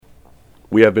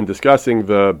We have been discussing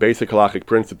the basic halachic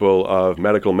principle of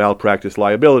medical malpractice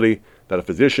liability, that a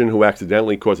physician who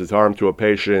accidentally causes harm to a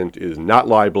patient is not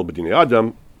liable b'dinei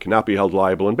adam, cannot be held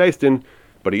liable in Beis Din,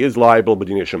 but he is liable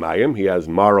b'dinei shemayim. He has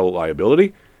moral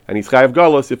liability, and he's chayav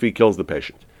galus if he kills the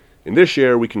patient. In this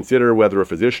share, we consider whether a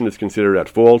physician is considered at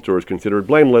fault or is considered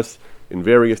blameless in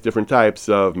various different types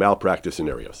of malpractice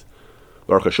scenarios.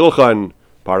 Aruch HaShulchan,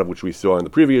 part of which we saw in the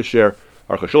previous share,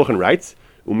 Aruch HaShulchan writes,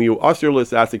 Umiu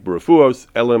asirlis asik b'refuos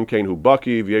elam kein hu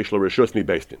baki v'yesh lo reshus mi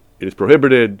Beis Din. It is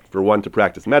prohibited for one to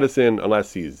practice medicine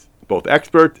unless he's both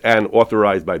expert and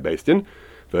authorized by Beis Din.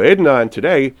 V'edna, and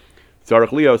today, tzarich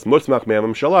lios musmach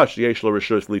me'amam shalash yesh lo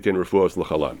reshus litin refuos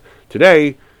l'chalan.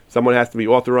 Today, someone has to be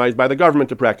authorized by the government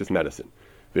to practice medicine.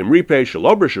 V'imripe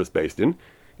shelo b'reshus Beis Din.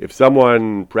 If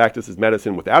someone practices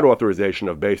medicine without authorization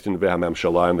of Beis Din v'hamam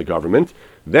shalah and the government,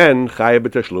 then chayav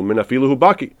b'tashlumin afilu hu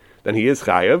baki. Then he is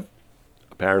chayav,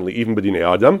 apparently even b'dinei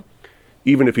adam,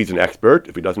 even if he's an expert,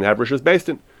 if he doesn't have rishus Beis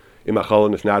Din. If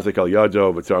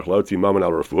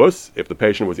the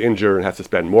patient was injured and has to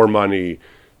spend more money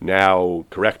now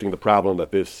correcting the problem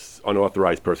that this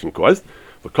unauthorized person caused.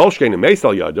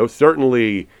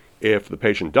 Certainly, if the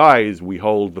patient dies, we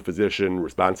hold the physician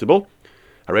responsible.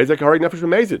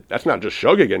 That's not just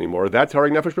shogeg anymore, that's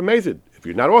hareg nefesh b'mezid. If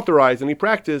you're not authorized any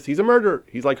practice, he's a murderer.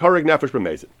 He's like hareg nefesh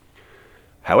b'mezid.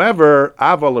 However,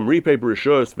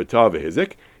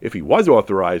 if he was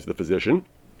authorized, the physician,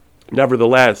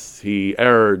 nevertheless, he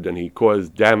erred and he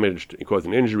caused damage, he caused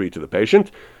an injury to the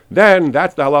patient, then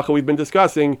that's the halacha we've been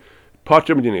discussing.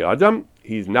 Pater b'dinei adam,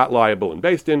 he's not liable in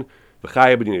Beis Din.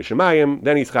 V'chayav b'dinei shemayim,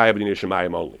 then he's chayav b'dinei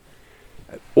shemayim only.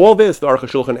 All this, the Aruch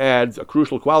HaShulchan adds a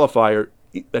crucial qualifier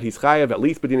that he's chayav at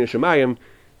least b'dinei shemayim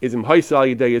is im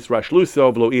haisal yidei yisra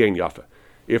shluso v'lo iein yafa.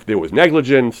 If there was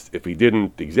negligence, if he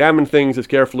didn't examine things as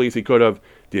carefully as he could have,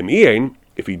 dim iein,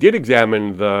 if he did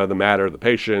examine the matter, the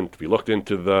patient, if he looked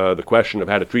into the question of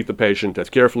how to treat the patient as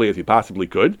carefully as he possibly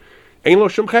could, ein lo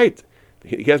shum chet.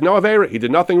 He has no avera. He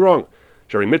did nothing wrong.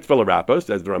 Shari mitzvah l'rapos,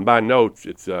 as the Ramban notes,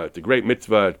 it's a great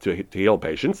mitzvah to heal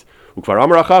patients. Ukvar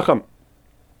amar hachacham,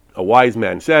 a wise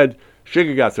man said,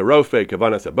 shigagas harofe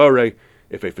kavanas habore.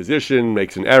 If a physician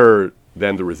makes an error,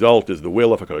 then the result is the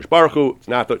will of HaKadosh Baruch Hu. It's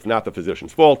not the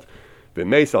physician's fault.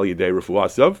 V'meis al yidei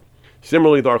refuasav.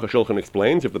 Similarly, the Aruch HaShulchan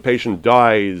explains, if the patient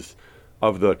dies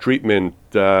of the treatment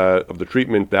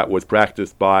that was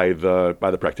practiced by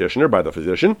the practitioner, by the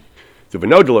physician, so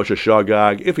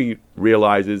if he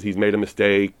realizes he's made a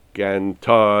mistake and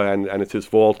it's his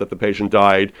fault that the patient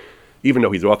died, even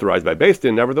though he's authorized by Beis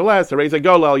Din, nevertheless, as the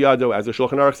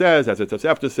Shulchan Aruch says, as the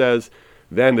Tosefta says,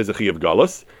 then there's a chiyuv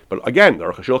galus. But again, the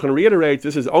Aruch HaShulchan reiterates,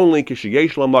 this is only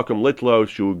kishiyesh lo makom litlo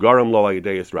shu garam lo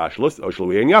ayideyis rashlos o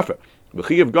shlu ein yafa. The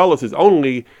chiyuv galus is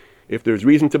only if there's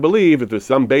reason to believe, if there's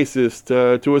some basis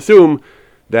to assume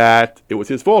that it was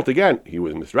his fault. Again, he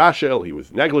was misrashel, he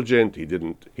was negligent, he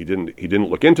didn't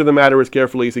look into the matter as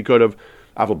carefully as he could have.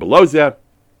 Aval belozeh,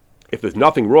 if there's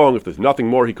nothing wrong, if there's nothing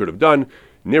more he could have done,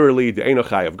 nirali de'eno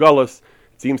chayav galus.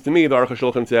 It seems to me the Aruch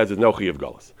HaShulchan says there's no chiyuv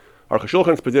galus. Aruch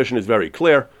HaShulchan's position is very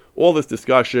clear. All this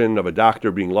discussion of a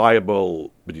doctor being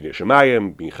liable, b'dinei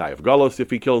shemayim, being chayav galus if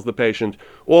he kills the patient,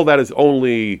 all that is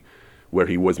only where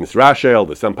he was misrashel,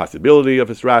 there's some possibility of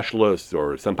misrashelus,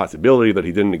 or some possibility that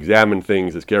he didn't examine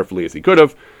things as carefully as he could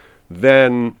have,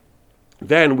 then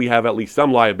we have at least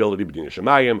some liability b'dinei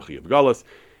shemayim, chayav galus.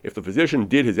 If the physician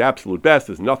did his absolute best,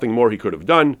 there's nothing more he could have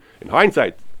done. In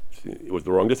hindsight, it was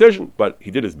the wrong decision, but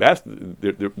he did his best.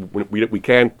 We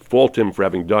can't fault him for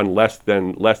having done less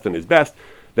than his best.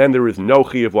 Then there is no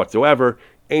chiyuv whatsoever.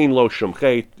 Ein lo shum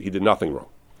chet. He did nothing wrong.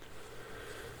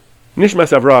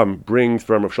 Nishmas Avram brings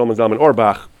from Rav Shlomo Zalman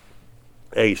Auerbach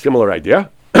a similar idea.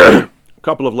 A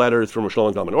couple of letters from Rav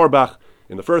Shlomo Zalman Auerbach.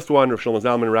 In the first one, Rav Shlomo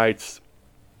Zalman writes,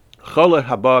 Chole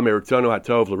haba meritzono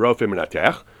hatov l'rofe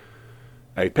menatech.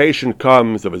 A patient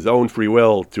comes of his own free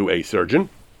will to a surgeon.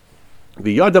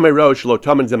 The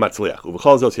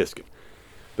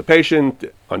patient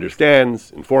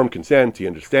understands, informed consent, he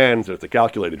understands that it's a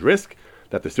calculated risk,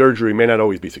 that the surgery may not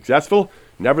always be successful.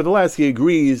 Nevertheless, he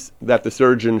agrees that the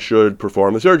surgeon should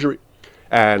perform the surgery.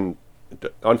 And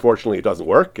unfortunately, it doesn't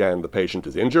work, and the patient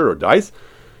is injured or dies.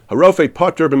 Assuming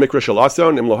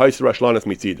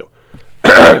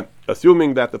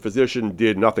that the physician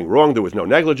did nothing wrong, there was no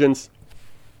negligence.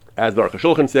 As the Aruch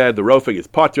HaShulchan said, the Rofei is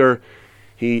pater.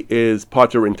 He is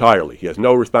pater entirely. He has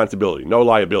no responsibility, no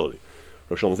liability.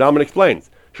 Rav Shlomo Zalman explains,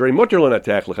 the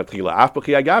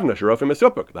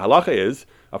halacha is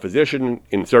a physician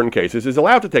in certain cases is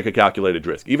allowed to take a calculated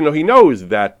risk, even though he knows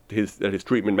that his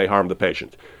treatment may harm the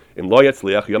patient.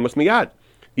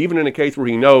 even in a case where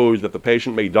he knows that the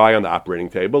patient may die on the operating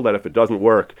table, that if it doesn't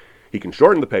work, he can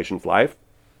shorten the patient's life.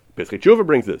 Pesach Tshuva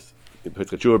brings this.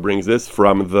 Pesach Tshuva brings this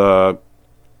from the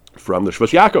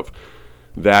Shvus Yaakov,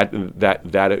 that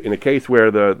in a case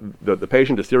where the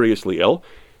patient is seriously ill,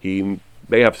 he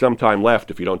may have some time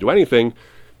left if you don't do anything,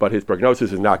 but his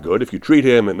prognosis is not good. If you treat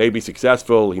him, it may be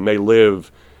successful. He may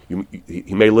live.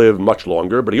 He may live much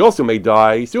longer, but he also may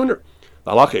die sooner.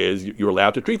 The halacha is you're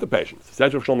allowed to treat the patient.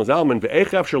 Says Rav Shlomo Zalman,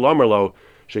 "Ve'echav shalomer lo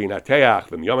sheinateach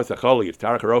v'miyamas acholi it's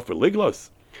tarach harof liglos."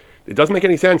 It doesn't make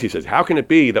any sense. He says, how can it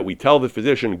be that we tell the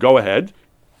physician, go ahead,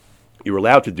 you're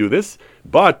allowed to do this,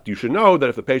 but you should know that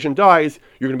if the patient dies,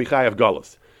 you're going to be chayav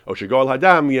galus.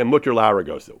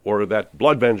 Or that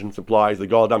blood vengeance implies the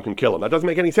gal adam can kill him. That doesn't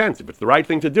make any sense. If it's the right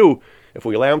thing to do, if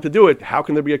we allow him to do it, how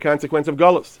can there be a consequence of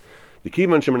galus? The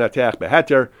kivan shemenatech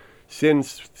beheter,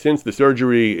 since the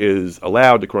surgery is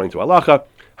allowed according to halacha,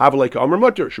 havalei ka'amar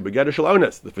mutter shebegeder shel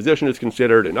ones. The physician is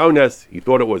considered an ones. He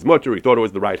thought it was mutter. He thought it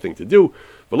was the right thing to do.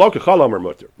 V'lo kachal amar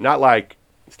mutter. Not like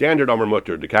standard amar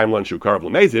mutter, the kaimlan shu karav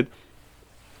l'mezid,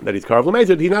 that he's karav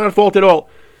l'mezid. He's not at fault at all.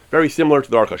 Very similar to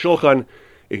the Aruch HaShulchan.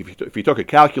 If he took a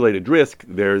calculated risk,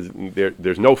 there's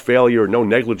no failure, no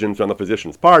negligence on the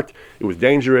physician's part. It was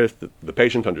dangerous. The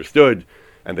patient understood,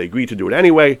 and they agreed to do it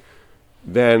anyway.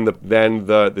 Then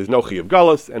there's no chiyuv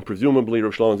galus, and presumably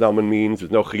Rav Shlomo Zalman means there's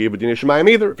no chiyuv b'dinei shemayim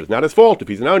either. If it's not his fault, if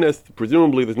he's an honest,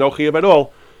 presumably there's no chiyuv at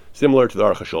all. Similar to the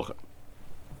Aruch HaShulchan.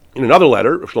 In another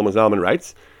letter, Rav Shlomo Zalman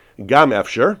writes, "Gam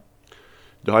efsher,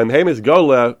 d'haim is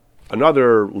gola."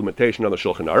 Another limitation on the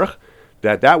Shulchan Aruch,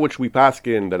 that which we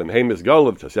paskin, that Imheim is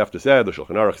Golov, Tosefta said, the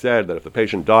Shulchan Aruch said, that if the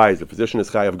patient dies, the physician is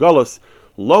chayav golus,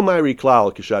 lo ma'iri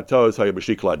klal kishatos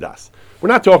hayabashikla das. We're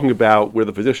not talking about where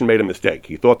the physician made a mistake.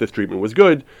 He thought this treatment was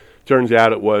good, turns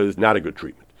out it was not a good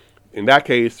treatment. In that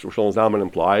case, Rosh Shlomo Zalman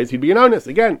implies he'd be an onus.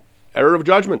 Again, error of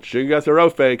judgment, shigas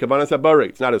arofe, kavanas habari,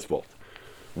 it's not his fault.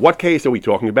 What case are we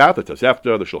talking about? The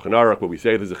Tosefta, the Shulchan Aruch, where we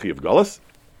say there's a chayav golus?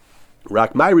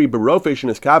 Rak ma'iri berofesh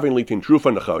is kavin litin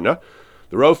trufa nechona.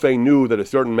 The Rofe knew that a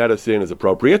certain medicine is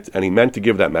appropriate, and he meant to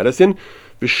give that medicine.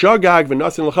 V'shagag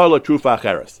v'nasin l'chola trufa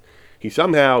acheres. He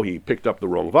picked up the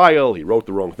wrong vial, he wrote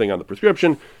the wrong thing on the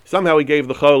prescription, somehow he gave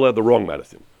the chola the wrong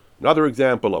medicine. Another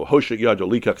example, of hoshet yad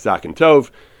olikach sakin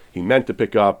tov. He meant to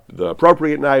pick up the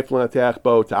appropriate knife l'natech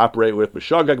bo to operate with.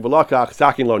 V'shagag v'lakach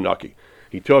sakin lo naki.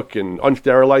 He took an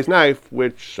unsterilized knife,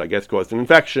 which I guess caused an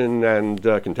infection and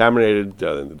contaminated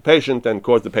the patient and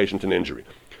caused the patient an injury.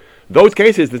 Those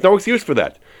cases, there's no excuse for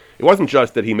that. It wasn't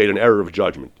just that he made an error of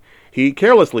judgment. He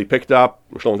carelessly picked up,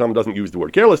 Shlomo Zalman doesn't use the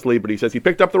word carelessly, but he says he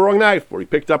picked up the wrong knife, or he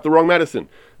picked up the wrong medicine.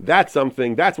 That's what the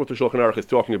Shulchan Aruch is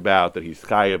talking about, that he's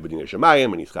chayav b'dinei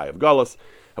shemayim, and he's chayav galus.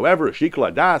 However,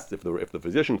 shikla das, if the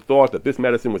physician thought that this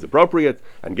medicine was appropriate,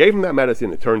 and gave him that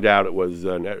medicine, it turned out it was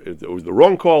the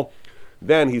wrong call,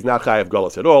 then he's not chayav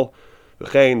galus at all.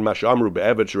 Similarly,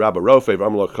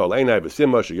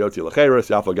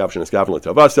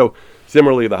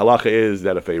 the halacha is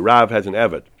that if a Rav has an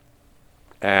Eved,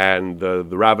 and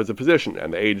the Rav is a physician,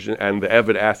 and the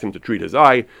Eved asks him to treat his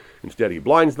eye, instead he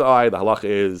blinds the eye, the halacha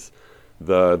is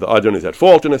the Adon is at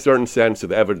fault in a certain sense, so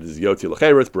the Eved is Yotzi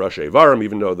L'cheres, Barashe Varim,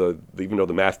 even though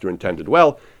the master intended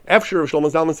well. Efshir,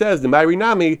 Shlomo Zalman says, the Ma'iri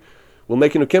Nami will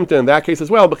make an ukimta in that case as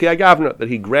well, that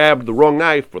he grabbed the wrong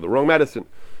knife or the wrong medicine.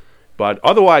 But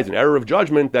otherwise, an error of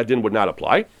judgment, that din would not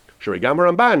apply. Shurigam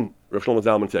Ramban, Rav Shlomo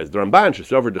Zalman says, the Ramban,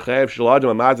 Shesover Dechev Shel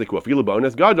Adam Amazik Afilu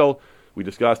B'Ones Gadol, we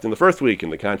discussed in the first week in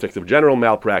the context of general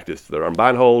malpractice. The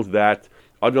Ramban holds that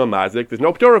Adam Amazik, there's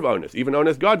no p'tur of Ones, even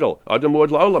Ones Gadol. Adam Muad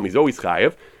La'olam, he's always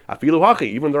chayev. Afilu Hachi,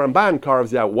 even the Ramban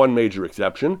carves out one major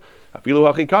exception.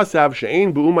 Afilu Hachi Kasav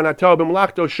She'ein Bu'umanato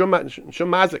B'Melachto Shum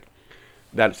Mazik.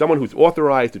 That someone who's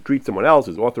authorized to treat someone else,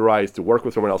 is authorized to work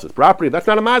with someone else's property, that's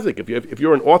not a mazik. If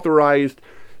you're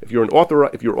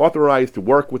authorized to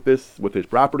work with his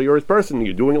property or his person,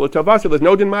 you're doing it l'tavasa, there's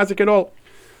no din mazik at all.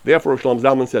 Therefore, Shlomo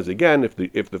Zalman says again, if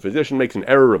the physician makes an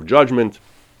error of judgment,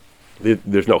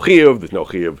 there's no chiyuv, there's no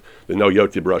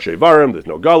yotzi b'rashe varim, there's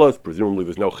no galus, presumably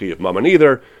there's no chiyuv mammon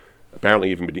either.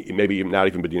 Apparently, maybe not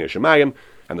even b'dinei shemayim.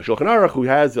 And the Shulchan Aruch, who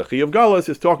has a chiyuv galus,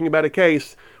 is talking about a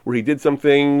case where he did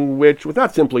something which was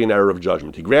not simply an error of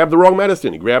judgment. He grabbed the wrong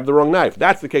medicine, he grabbed the wrong knife.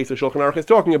 That's the case the Shulchan Aruch is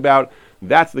talking about.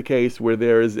 That's the case where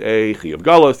there is a chiyuv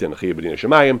galus and a chiyuv b'dinei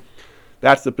shemayim.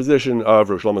 That's the position of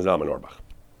Rosh Shlomo Zalman Auerbach.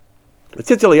 The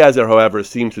Tzitz Eliezer, however,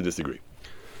 seems to disagree.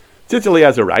 Tzitz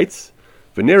Eliezer writes,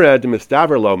 "V'nira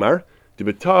d'mistaver lomar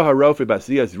d'betah harofe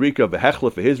b'asiyah zrika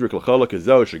v'hechla v'hizrik l'chola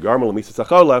kazo shegarma l'misa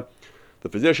sachola." The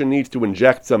physician needs to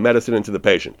inject some medicine into the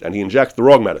patient, and he injects the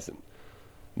wrong medicine.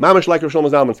 Mamish like Rosh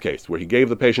Shlomo Zalman's case, where he gave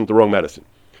the patient the wrong medicine.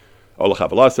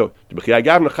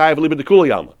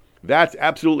 That's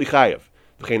absolutely chayev.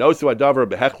 If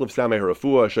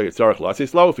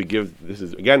he gives, this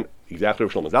is again exactly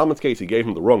Shlomo Zalman's case, he gave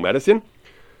him the wrong medicine,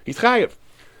 he's chayev.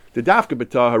 If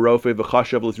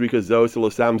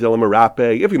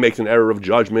he makes an error of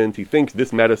judgment, he thinks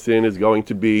this medicine is going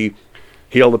to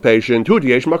heal the patient,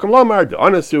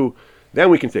 then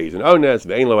we can say he's an ones,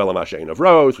 of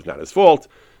rose, it's not his fault.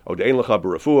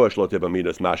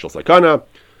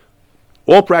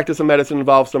 All practice of medicine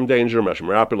involves some danger.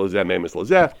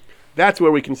 That's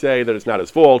where we can say that it's not his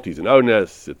fault. He's an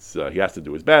onus. He has to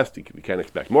do his best. We can't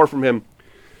expect more from him.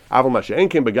 Where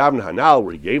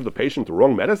he gave the patient the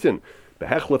wrong medicine.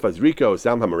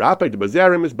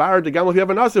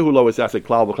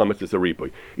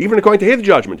 Even according to his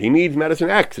judgment, he needs medicine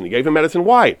X, and he gave him medicine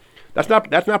Y. That's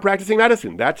not practicing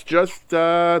medicine. That's just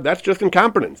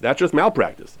incompetence. That's just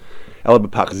malpractice.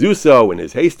 In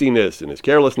his hastiness, in his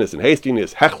carelessness and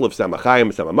hastiness,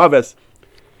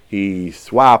 he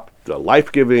swapped a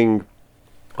life-giving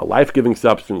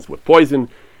substance with poison.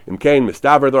 Imkain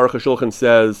mistaver, the Aruch HaShulchan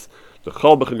says,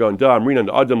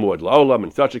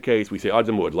 in such a case, we say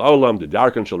Adam Muad La'olam, the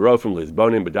Darkan Shel Rofim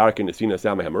Lizbonim, B'Darkan Nesina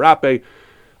Sameh Hamarape.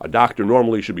 A doctor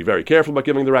normally should be very careful about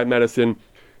giving the right medicine.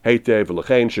 He's considered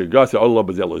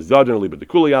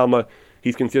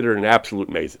an absolute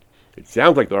mazid. It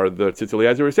sounds like the Tzitz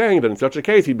Eliezer is saying that in such a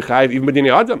case he'd be chayiv even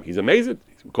b'dinei Adam. He's a mazid.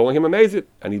 He's calling him a mazid,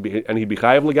 and he'd be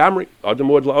chayiv legamri. Adam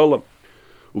Muad La'olam.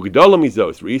 Ugedolam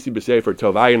izos reisi b'sefer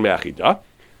tovayin me'achida.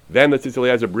 Then the Tzitz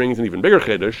Eliezer brings an even bigger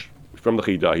chiddush from the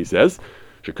Chida. He says,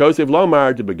 "Shekosev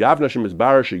lomar de begavna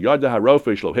shemizbar sheyada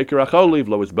harofe shlo hikra choliv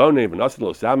lo isbonev v'nasin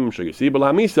lo samim sheyusibel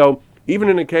hamiso." Even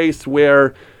in a case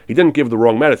where he didn't give the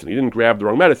wrong medicine, he didn't grab the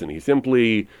wrong medicine, he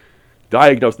simply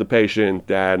diagnosed the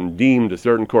patient and deemed a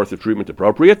certain course of treatment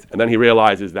appropriate, and then he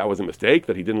realizes that was a mistake,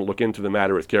 that he didn't look into the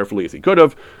matter as carefully as he could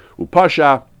have.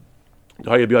 Upasha,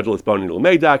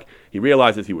 he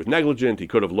realizes he was negligent, he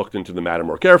could have looked into the matter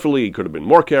more carefully, he could have been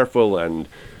more careful and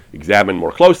examined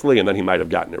more closely, and then he might have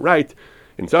gotten it right.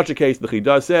 In such a case, the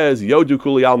Chida says, Yodu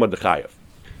Kuli Alma Dechayev.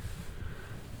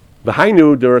 He's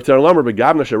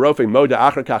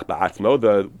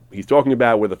talking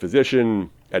about where the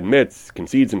physician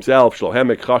concedes himself, he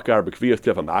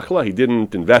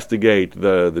didn't investigate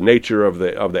the nature of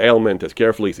the ailment as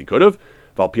carefully as he could have.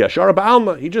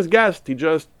 He just guessed, he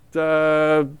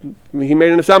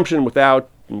made an assumption without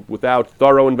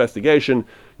thorough investigation.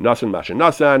 Nasan Masha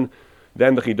Nasan.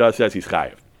 Then the Chida says he's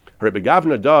chayev. In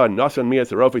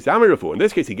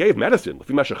this case, he gave medicine.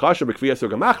 He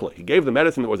gave the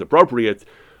medicine that was appropriate,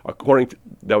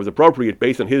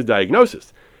 based on his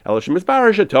diagnosis. He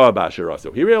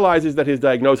realizes that his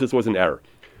diagnosis was an error.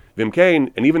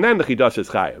 And even then, the Chida says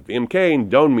chayev.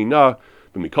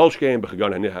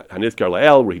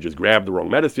 Where he just grabbed the wrong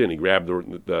medicine, he grabbed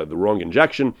the wrong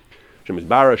injection.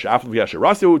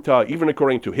 Even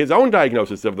according to his own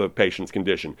diagnosis of the patient's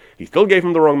condition, he still gave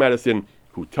him the wrong medicine.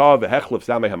 He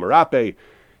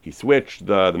switched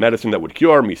the medicine that would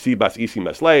cure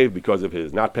because of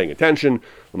his not paying attention.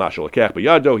 He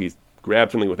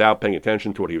grabbed something without paying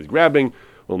attention to what he was grabbing,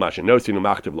 or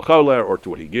to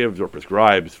what he gives or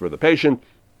prescribes for the patient.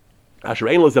 That's a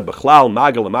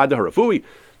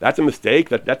mistake.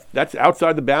 That's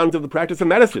outside the bounds of the practice of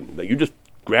medicine, that you just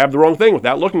grab the wrong thing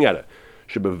without looking at it.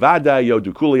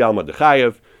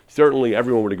 Certainly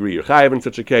everyone would agree you're chayev in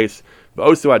such a case.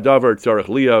 If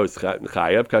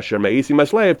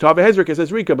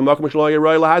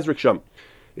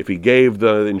he gave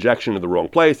the injection in the wrong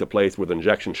place, a place where the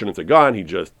injection shouldn't have gone, he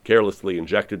just carelessly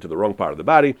injected to the wrong part of the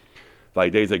body.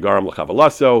 He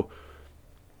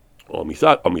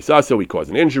caused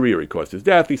an injury or he caused his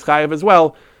death, he's chayev as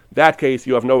well. That case,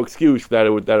 you have no excuse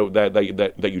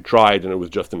that you tried and it was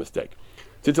just a mistake.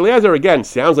 Tzitz Eliezer again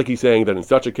sounds like he's saying that in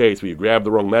such a case where you grab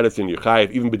the wrong medicine, you're chayev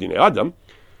even b'dinei Adam.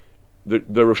 The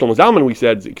Rosh Shlomo Zalman, we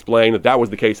said, explained that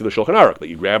was the case of the Shulchan Aruch, that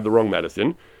you grab the wrong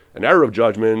medicine, an error of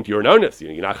judgment, you're an onus,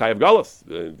 you're not chayev galus,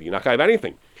 you're not chayev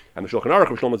anything. And the Shulchan Aruch,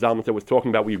 Rosh Shlomo Zalman said, was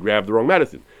talking about where you grab the wrong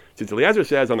medicine. Tzitz Eliezer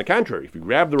says, on the contrary, if you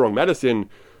grab the wrong medicine,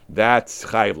 that's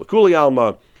chayev l'kuli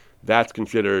alma. That's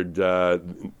considered.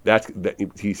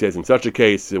 He says in such a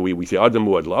case we say Adam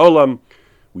Muad La'olam.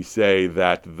 We say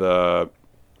that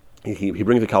he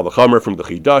brings the Kal V'chomer from the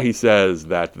Chida. He says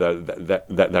that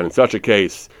in such a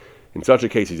case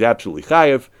he's absolutely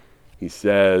chayev. He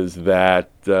says that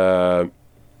Tzitz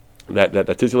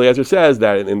Eliezer says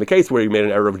that in the case where he made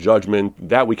an error of judgment,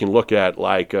 that we can look at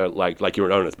like you're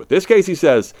an onus. But this case, he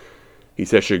says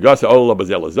Shegasa Ola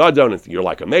Bazela Zadon, and you're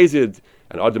like a mazid,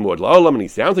 and Adam Muad La'olam, and he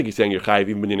sounds like he's saying you're chayiv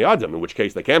even b'dinei Adam, in which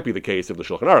case that can't be the case of the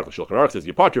Shulchan Aruch. The Shulchan Aruch says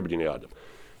you're patr b'dinei Adam.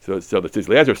 So the Tzitz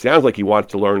Eliezer sounds like he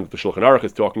wants to learn that the Shulchan Aruch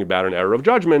is talking about an error of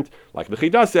judgment, like the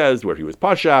Chida says, where he was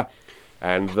Pasha,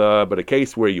 but a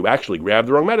case where you actually grab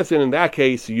the wrong medicine, in that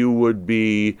case, you're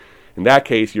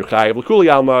Chayav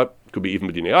L'Kuli Alma, could be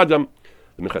even B'dinei Adam.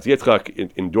 The Minchas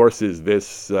Yitzchak endorses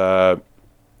this. Minchas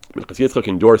Yitzchak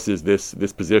endorses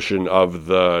this position of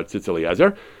the Tzitz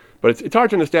Eliezer, but it's hard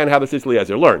to understand how the Tzitz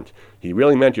Eliezer learned. He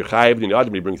really meant you're Chayav B'dinei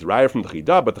Adam. He brings the raya from the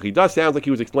Chida, but the Chida sounds like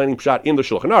he was explaining Pshat in the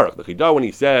Shulchan Aruch. The Chida, when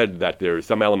he said that there is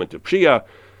some element of Pshia,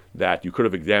 that you could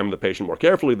have examined the patient more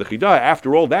carefully, the Chida,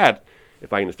 after all that,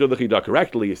 if I understood the Chida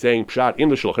correctly, is saying Pshat in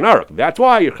the Shulchan Aruch. That's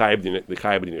why you're Chayav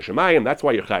B'dinei Shemayim. That's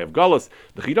why you're Chayav Galus.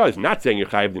 The Chida is not saying you're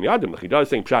Chayav B'dinei Adam. The Chida is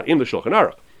saying Pshat in the Shulchan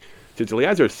Aruch. Tzitz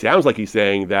Eliezer sounds like he's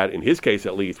saying that in his case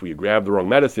at least, where you grab the wrong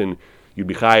medicine, you'd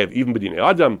be chayav even b'dinei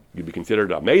adam. You'd be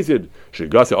considered amazed.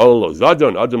 Shegasa ol lo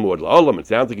zadon adam u'ad la'olam. It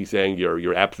sounds like he's saying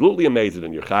you're absolutely amazed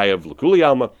and you're chayav l'kuli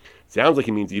alma. It sounds like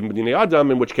he means even b'dinei adam,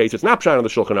 in which case it's not pshat on the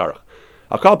Shulchan Aruch.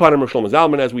 I'll call upon Rav Shlomo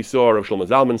Zalman, as we saw. Rav Shlomo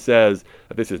Zalman says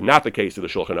that this is not the case of the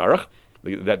Shulchan Aruch.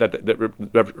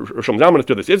 Rav Shlomo Zalman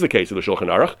understood this is the case of the Shulchan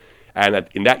Aruch, and that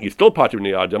in that you still patur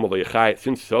b'dinei adam, although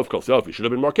since sof kol sof, you should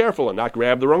have been more careful and not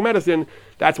grab the wrong medicine.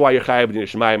 That's why you're chayav b'dinei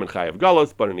shemayim and chayav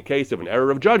galus. But in the case of an error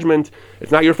of judgment,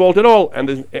 it's not your fault at all, and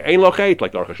there's ein lo chet,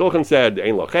 like the Aruch HaShulchan said,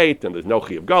 ein lo chet, and there's no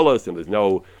chayav galus, and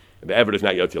the evidence is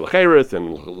not yotzi l'cheres,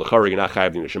 and l'chari you're not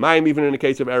chayav b'dinei shemayim, even in the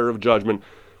case of error of judgment.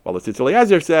 While the Tzitz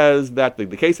Eliezer says that the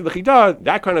case of the Chida,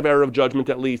 that kind of error of judgment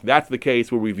at least, that's the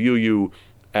case where we view you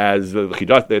as the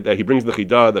Chida, that he brings the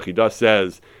Chida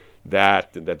says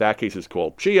that case is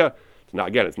called Pshia.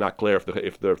 It's not clear if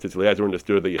the Tzitz Eliezer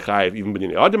understood that you chayav even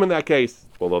b'dinei adam in that case,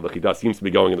 although the Chida seems to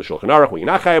be going in the Shulchan Aruch where you're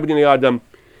not chayav b'dinei adam.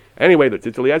 Anyway, the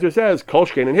Tzitz Eliezer says, Kol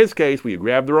shkein in his case, where you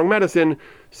grab the wrong medicine,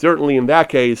 certainly in that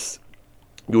case,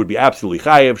 you would be absolutely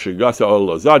chayav, shegasa ol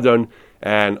lo zadon,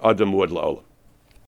 and adam u'ad la'olam.